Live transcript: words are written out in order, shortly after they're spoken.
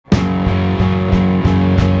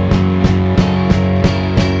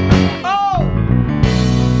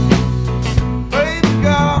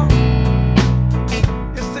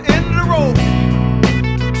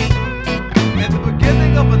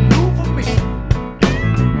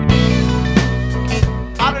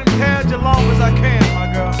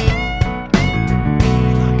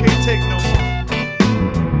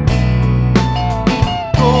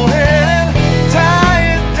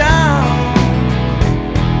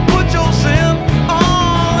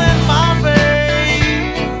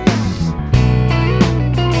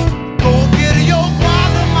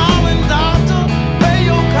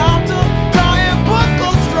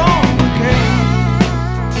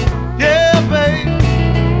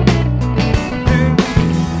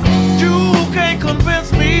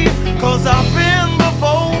'Cause I've been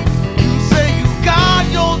before. You say you got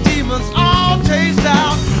your demons all chased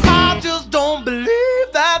out. I just don't believe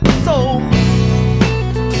that's so.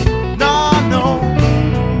 No, no.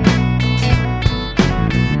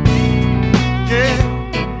 Yeah.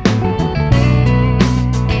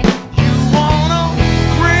 You wanna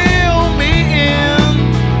reel me in,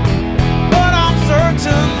 but I'm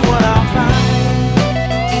certain what I'll find.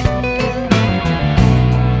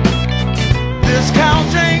 This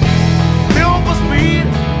couch ain't built for speed,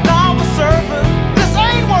 nor for surfing. This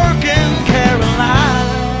ain't working, Caroline.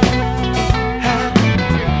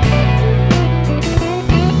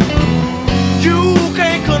 You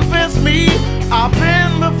can't convince me. I've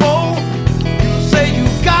been before. You say you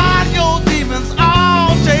got your demons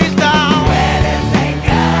all chased down. Where did they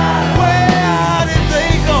go? Where did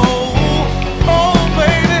they go? Oh,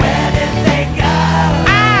 baby. Where did they go?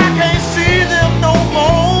 I can't see them no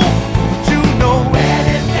more. But you know. Where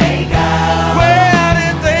did they go? Where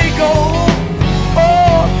did they go?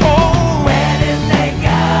 Oh, oh. Where did they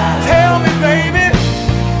go? Tell me, baby.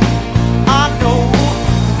 I know.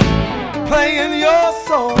 Playing your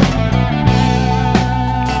soul.